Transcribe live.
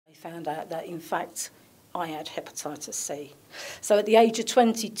found out that, in fact, I had hepatitis C. So at the age of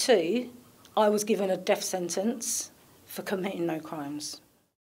 22, I was given a death sentence for committing no crimes.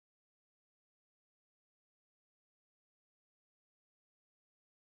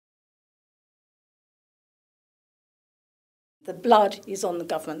 The blood is on the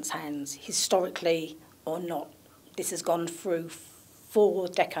government's hands, historically or not. This has gone through 4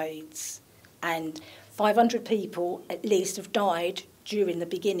 decades, and 500 people at least have died during the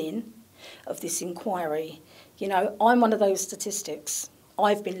beginning of this inquiry. You know, I'm one of those statistics.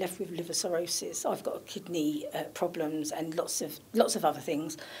 I've been left with liver cirrhosis. I've got kidney problems and lots of other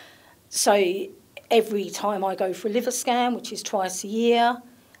things. So every time I go for a liver scan, which is twice a year,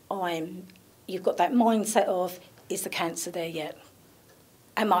 you've got that mindset of, is the cancer there yet?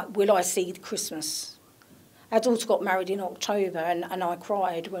 Will I see Christmas? Our daughter got married in October, and I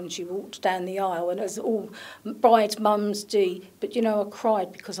cried when she walked down the aisle, and as all brides' mums do. But, you know, I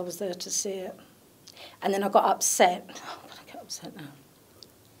cried because I was there to see it. And then I got upset. Oh, but I get upset now.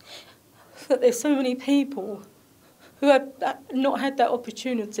 That there's so many people who have not had that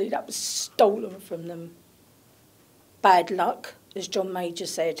opportunity that was stolen from them. Bad luck, as John Major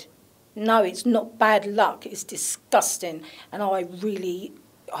said. No, it's not bad luck, it's disgusting. And I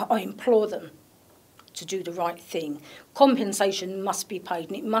implore them to do the right thing. Compensation must be paid,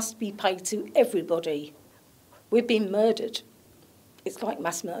 and it must be paid to everybody. We're being murdered. It's like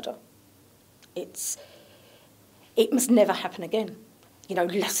mass murder. It must never happen again. You know,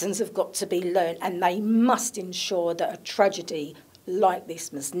 lessons have got to be learned, and they must ensure that a tragedy like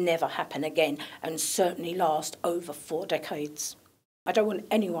this must never happen again, and certainly last over 4 decades. I don't want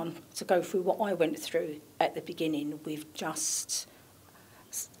anyone to go through what I went through at the beginning with just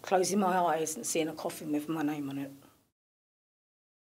closing my eyes and seeing a coffin with my name on it.